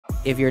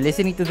If you're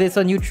listening to this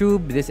on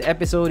YouTube, this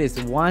episode is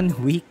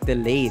 1 week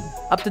delayed.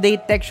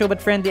 Up-to-date tech show but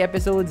friendly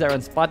episodes are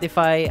on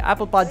Spotify,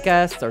 Apple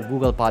Podcasts, or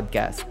Google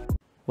Podcasts.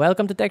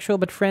 Welcome to Tech Show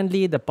but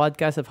Friendly, the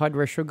podcast of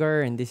Hardware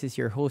Sugar, and this is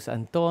your host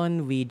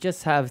Anton. We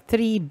just have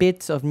 3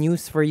 bits of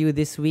news for you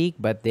this week,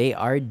 but they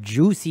are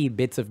juicy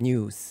bits of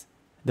news.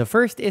 The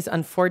first is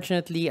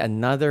unfortunately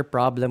another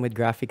problem with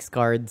graphics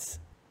cards.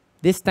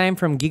 This time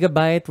from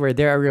Gigabyte, where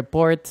there are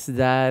reports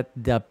that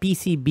the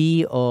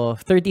PCB of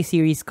 30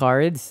 series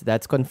cards,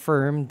 that's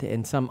confirmed,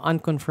 and some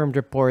unconfirmed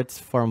reports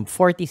from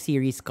 40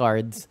 series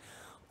cards,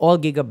 all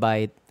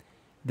Gigabyte,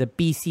 the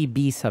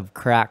PCBs have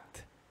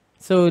cracked.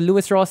 So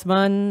Louis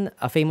Rossmann,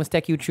 a famous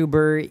tech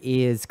YouTuber,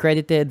 is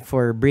credited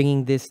for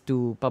bringing this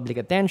to public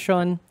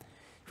attention,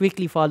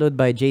 quickly followed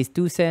by Jay's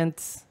 2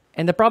 cents.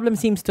 And the problem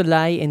seems to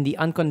lie in the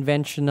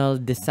unconventional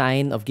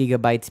design of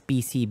Gigabyte's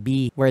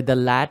PCB, where the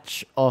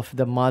latch of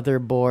the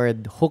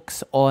motherboard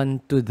hooks on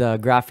to the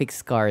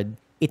graphics card.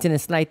 It's in a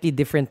slightly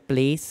different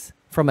place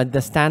from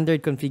the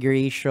standard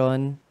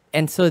configuration.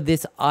 And so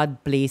this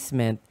odd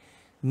placement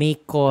may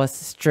cause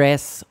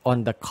stress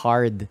on the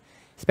card,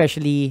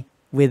 especially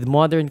with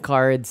modern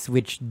cards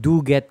which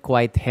do get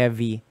quite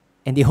heavy.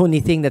 And the only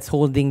thing that's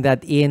holding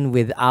that in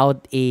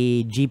without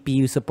a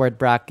GPU support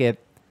bracket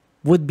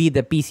would be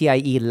the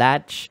PCIe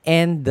latch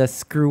and the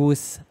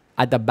screws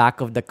at the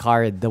back of the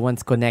card, the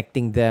ones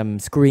connecting them,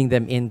 screwing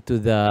them into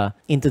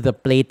the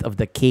plate of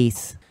the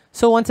case.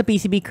 So once a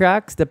PCB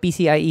cracks, the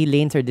PCIe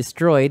lanes are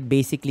destroyed,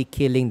 basically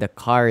killing the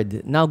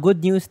card. Now,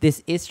 good news,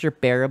 this is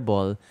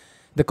repairable.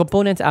 The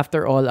components,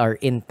 after all, are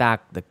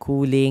intact. The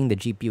cooling, the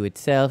GPU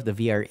itself, the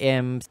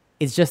VRMs.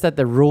 It's just that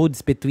the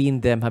roads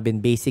between them have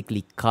been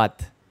basically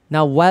cut.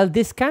 Now, while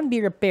this can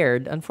be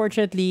repaired,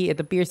 unfortunately, it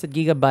appears that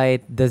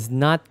Gigabyte does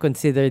not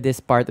consider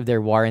this part of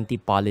their warranty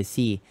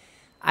policy.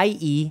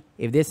 I.e.,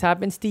 if this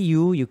happens to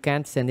you, you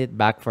can't send it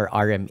back for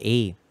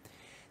RMA.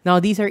 Now,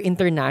 these are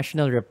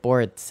international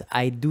reports.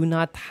 I do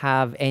not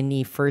have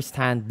any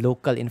first-hand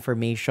local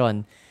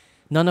information.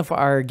 None of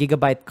our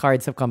Gigabyte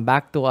cards have come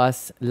back to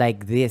us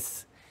like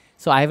this.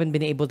 So I haven't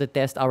been able to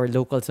test our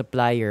local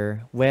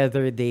supplier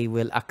whether they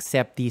will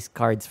accept these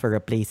cards for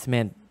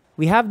replacement.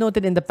 We have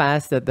noted in the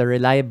past that the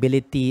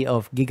reliability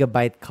of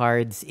Gigabyte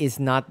cards is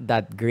not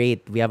that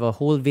great. We have a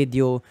whole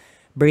video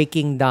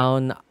breaking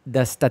down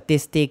the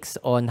statistics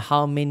on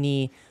how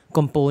many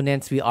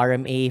components we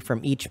RMA from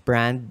each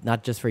brand,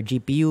 not just for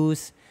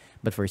GPUs,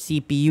 but for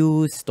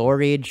CPUs,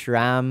 storage,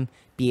 RAM,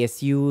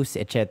 PSUs,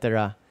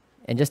 etc.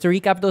 And just to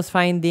recap those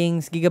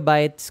findings,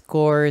 Gigabyte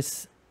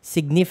scores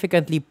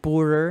significantly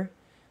poorer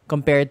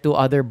compared to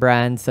other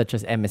brands such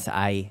as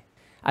MSI,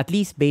 at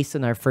least based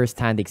on our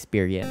first-hand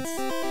experience.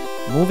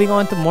 Moving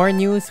on to more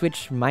news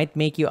which might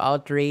make you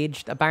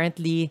outraged.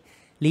 Apparently,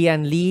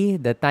 Lian Li,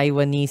 the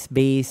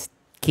Taiwanese-based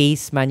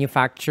case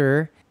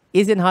manufacturer,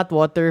 is in hot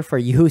water for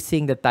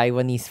using the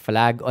Taiwanese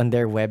flag on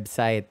their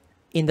website.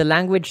 In the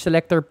language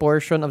selector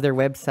portion of their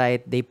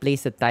website, they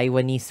place a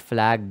Taiwanese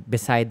flag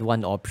beside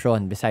one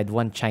option, beside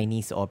one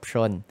Chinese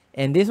option.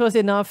 And this was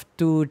enough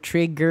to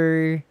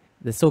trigger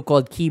the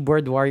so-called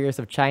keyboard warriors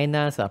of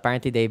China. So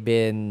apparently they've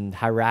been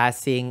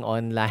harassing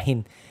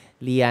online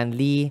Lian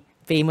Li.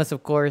 Famous,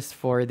 of course,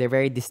 for their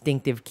very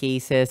distinctive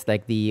cases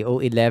like the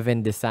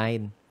O11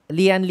 design.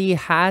 Lian Li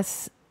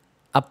has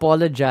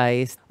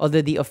apologized,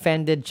 although the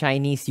offended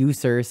Chinese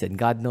users, and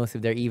God knows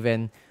if they're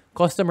even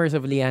customers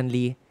of Lian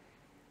Li,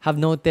 have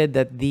noted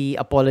that the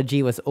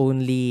apology was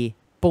only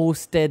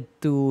posted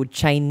to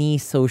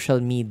Chinese social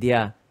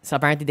media. So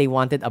apparently they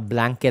wanted a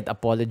blanket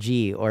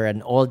apology or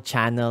an all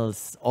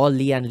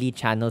Lian Li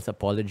channels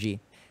apology.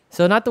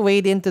 So not to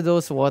wade into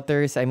those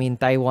waters, I mean,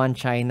 Taiwan,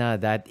 China,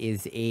 that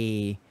is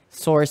a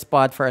sore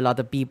spot for a lot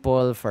of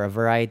people for a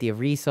variety of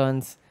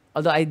reasons.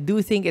 Although I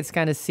do think it's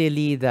kind of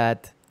silly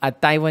that a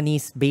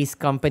Taiwanese-based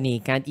company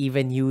can't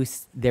even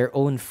use their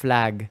own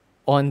flag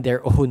on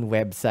their own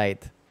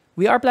website.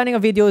 We are planning a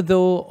video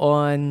though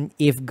on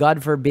if,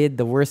 God forbid,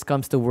 the worst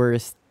comes to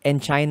worst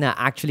and China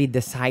actually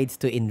decides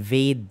to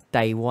invade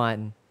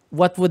Taiwan.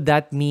 What would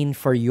that mean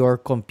for your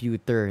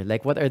computer?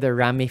 Like, what are the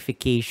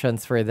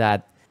ramifications for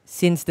that?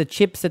 Since the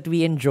chips that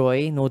we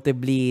enjoy,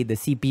 notably the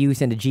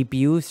CPUs and the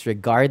GPUs,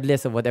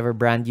 regardless of whatever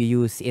brand you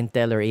use,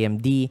 Intel or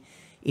AMD,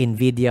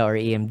 Nvidia or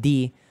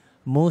AMD,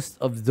 most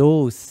of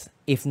those,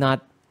 if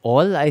not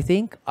all, I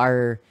think,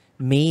 are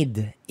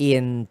made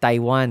in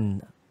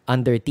Taiwan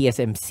under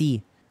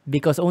TSMC.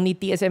 Because only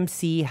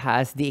TSMC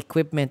has the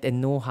equipment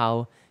and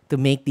know-how to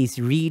make these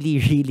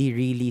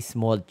really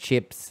small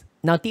chips.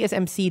 Now,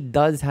 TSMC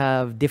does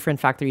have different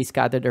factories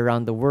scattered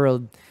around the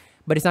world,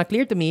 but it's not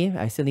clear to me,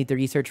 I still need to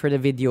research for the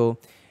video,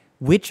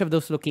 which of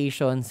those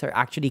locations are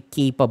actually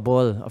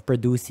capable of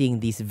producing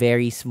these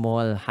very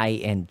small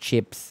high-end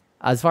chips.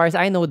 As far as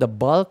I know, the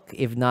bulk,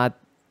 if not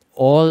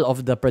all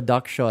of the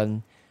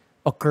production,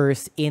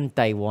 occurs in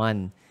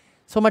Taiwan.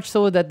 So much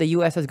so that the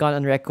US has gone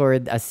on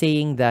record as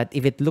saying that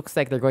if it looks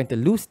like they're going to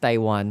lose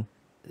Taiwan,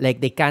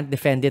 like they can't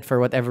defend it for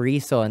whatever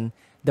reason,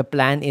 the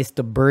plan is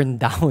to burn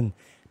down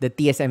the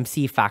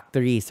TSMC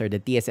factories or the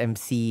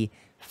TSMC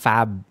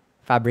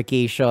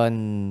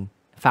fabrication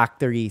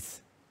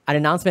factories. An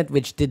announcement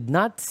which did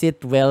not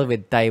sit well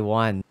with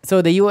Taiwan.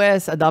 So the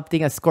US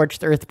adopting a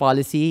scorched earth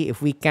policy.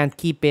 If we can't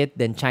keep it,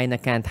 then China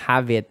can't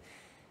have it.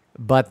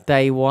 But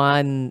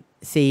Taiwan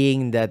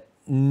saying that,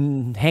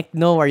 heck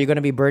no, are you going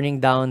to be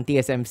burning down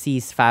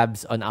TSMC's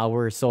fabs on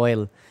our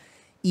soil,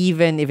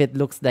 even if it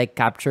looks like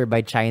capture by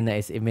China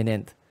is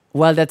imminent.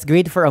 Well, that's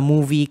great for a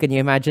movie. Can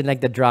you imagine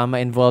like the drama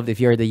involved if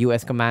you're the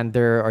US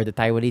commander or the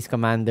Taiwanese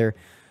commander?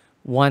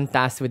 One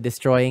tasked with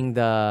destroying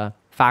the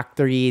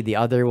factory, the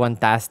other one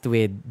tasked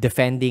with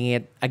defending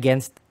it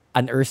against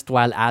an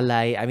erstwhile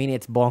ally. I mean,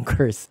 it's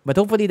bonkers. But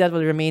hopefully that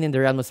will remain in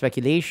the realm of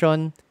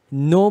speculation.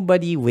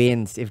 Nobody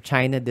wins if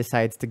China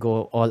decides to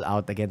go all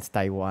out against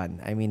Taiwan.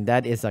 I mean,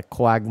 that is a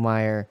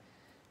quagmire,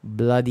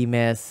 bloody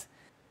mess,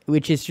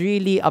 which is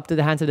really up to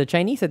the hands of the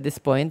Chinese at this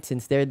point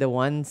since they're the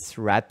ones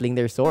rattling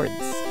their swords.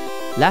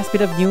 Last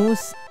bit of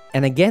news,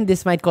 and again,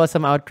 this might cause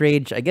some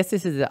outrage. I guess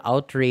this is the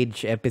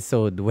outrage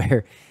episode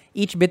where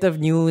each bit of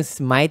news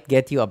might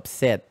get you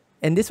upset.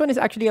 And this one is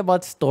actually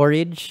about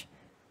storage.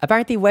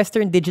 Apparently,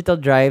 Western digital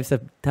drives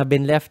have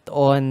been left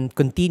on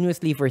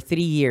continuously for 3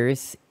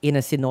 years in a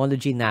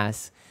Synology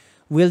NAS.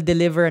 Will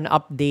deliver an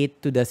update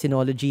to the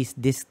Synology's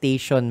disk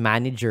station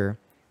manager,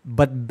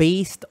 but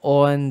based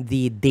on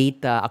the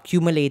data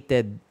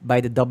accumulated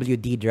by the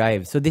WD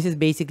drive. So this is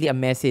basically a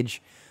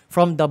message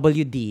from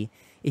WD.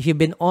 If you've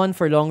been on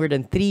for longer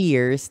than 3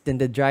 years, then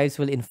the drives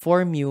will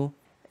inform you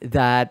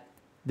that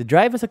the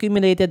drive has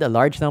accumulated a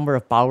large number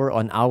of power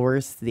on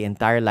hours the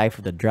entire life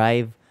of the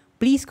drive.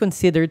 Please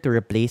consider to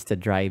replace the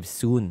drive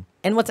soon.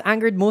 And what's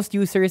angered most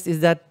users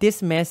is that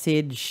this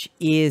message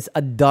is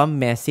a dumb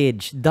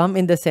message. Dumb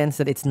in the sense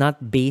that it's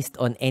not based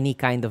on any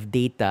kind of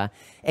data,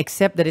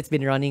 except that it's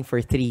been running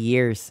for 3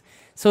 years.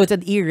 So it's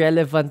an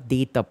irrelevant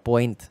data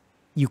point.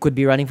 You could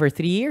be running for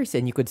 3 years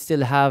and you could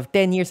still have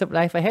 10 years of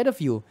life ahead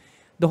of you.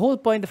 The whole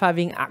point of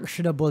having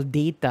actionable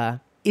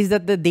data is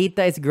that the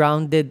data is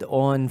grounded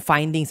on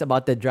findings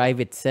about the drive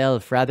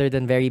itself rather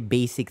than very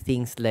basic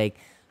things like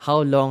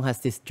how long has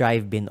this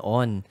drive been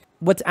on.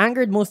 What's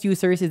angered most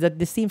users is that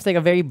this seems like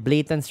a very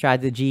blatant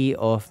strategy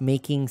of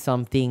making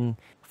something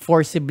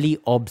forcibly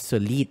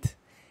obsolete.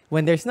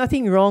 When there's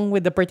nothing wrong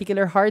with the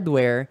particular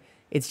hardware,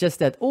 it's just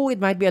that, oh, it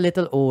might be a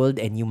little old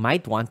and you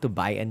might want to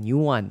buy a new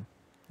one.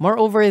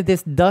 Moreover,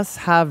 this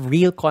does have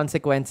real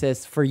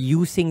consequences for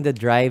using the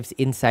drives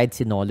inside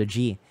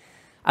Synology.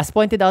 As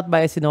pointed out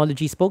by a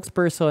Synology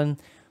spokesperson,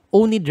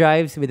 only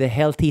drives with a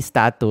healthy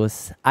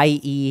status,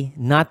 i.e.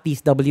 not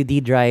these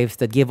WD drives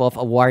that give off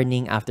a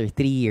warning after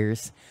 3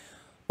 years,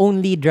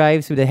 only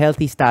drives with a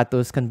healthy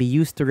status can be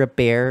used to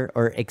repair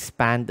or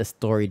expand the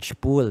storage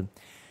pool.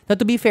 Now,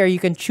 to be fair, you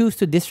can choose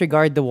to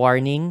disregard the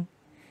warning,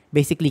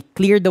 basically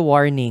clear the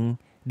warning,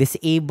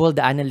 disable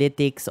the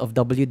analytics of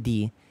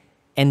WD,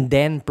 and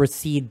then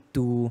proceed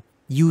to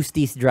use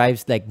these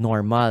drives like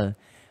normal.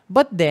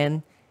 But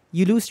then,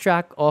 you lose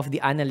track of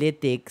the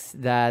analytics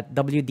that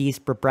WD's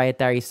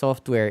proprietary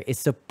software is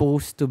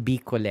supposed to be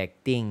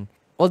collecting.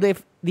 Although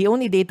if the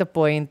only data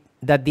point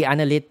that the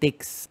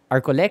analytics are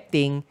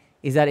collecting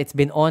is that it's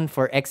been on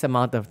for X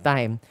amount of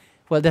time,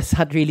 well, that's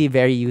not really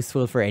very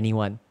useful for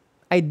anyone.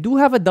 I do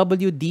have a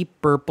WD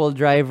purple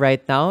drive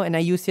right now and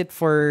I use it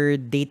for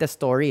data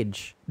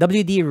storage.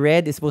 WD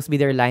red is supposed to be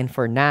their line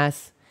for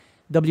NAS.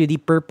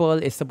 WD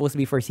purple is supposed to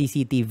be for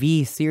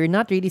CCTV, so you're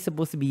not really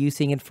supposed to be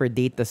using it for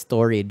data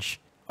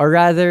storage. Or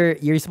rather,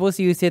 you're supposed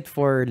to use it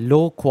for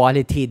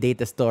low-quality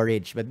data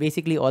storage. But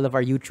basically, all of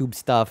our YouTube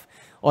stuff,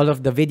 all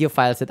of the video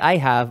files that I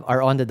have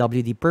are on the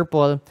WD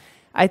Purple.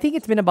 I think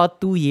it's been about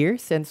 2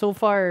 years, and so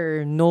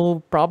far,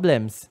 no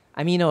problems.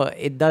 I mean,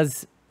 it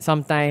does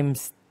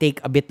sometimes take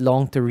a bit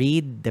long to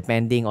read,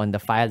 depending on the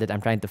file that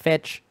I'm trying to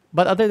fetch.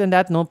 But other than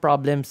that, no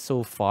problems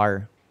so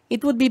far.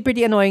 It would be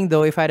pretty annoying,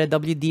 though, if I had a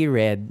WD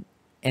red,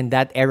 and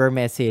that error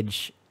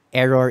message,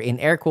 error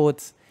in air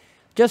quotes,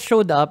 just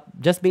showed up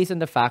just based on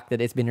the fact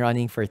that it's been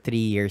running for 3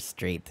 years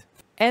straight.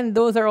 And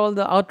those are all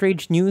the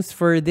outrage news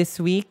for this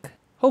week.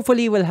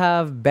 Hopefully, we'll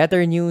have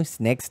better news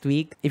next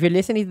week. If you're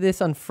listening to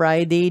this on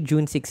Friday,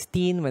 June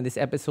 16, when this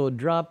episode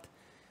dropped,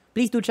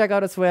 please do check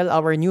out as well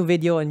our new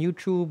video on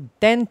YouTube,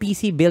 10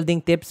 PC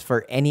building tips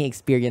for any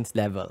experience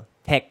level.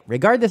 Heck,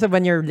 regardless of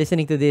when you're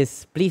listening to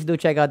this, please do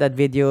check out that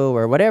video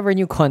or whatever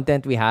new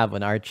content we have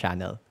on our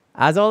channel.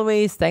 As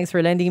always, thanks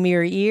for lending me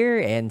your ear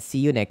and see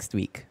you next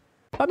week.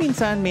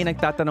 Paminsan may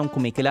nagtatanong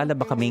kung may kilala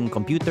ba kaming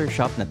computer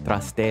shop na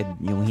trusted,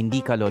 yung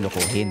hindi ka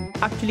lolokohin.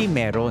 Actually,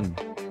 meron.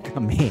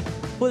 Kami.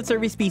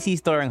 Full-service PC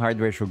store ang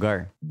Hardware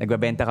Sugar.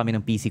 Nagbabenta kami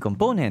ng PC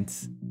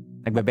components.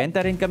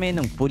 Nagbabenta rin kami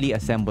ng fully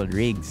assembled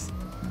rigs.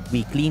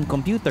 We clean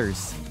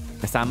computers.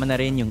 Kasama na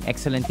rin yung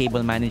excellent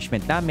cable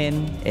management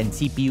namin and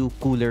CPU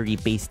cooler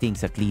repasting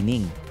sa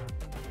cleaning.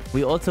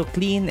 We also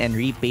clean and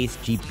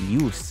repaste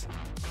GPUs.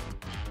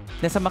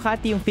 Nasa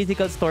Makati yung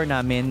physical store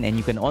namin and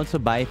you can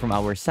also buy from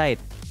our site.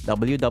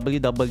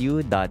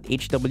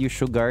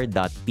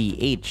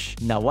 www.hwsugar.ph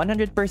na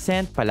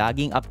 100%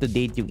 palaging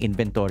up-to-date yung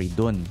inventory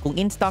dun. Kung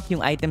in-stock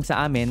yung item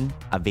sa amin,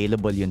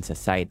 available yun sa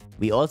site.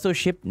 We also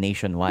ship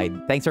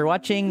nationwide. Thanks for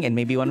watching and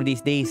maybe one of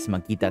these days,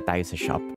 magkita tayo sa shop.